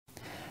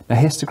Now,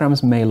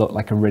 histograms may look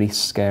like a really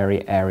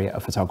scary area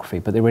of photography,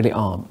 but they really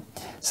aren't.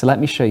 So let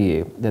me show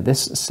you that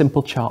this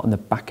simple chart on the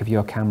back of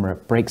your camera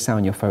breaks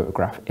down your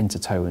photograph into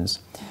tones.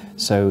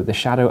 So the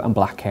shadow and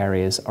black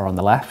areas are on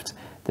the left,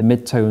 the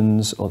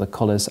midtones or the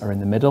colours are in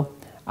the middle,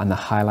 and the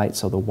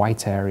highlights or the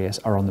white areas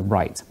are on the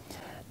right.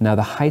 Now,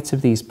 the height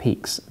of these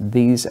peaks,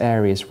 these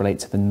areas relate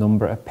to the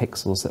number of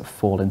pixels that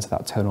fall into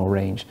that tonal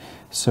range.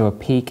 So a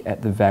peak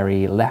at the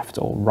very left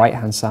or right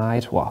hand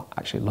side, well,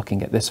 actually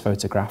looking at this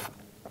photograph,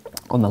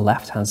 on the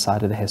left hand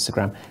side of the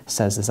histogram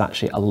says there's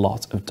actually a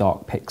lot of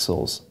dark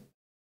pixels.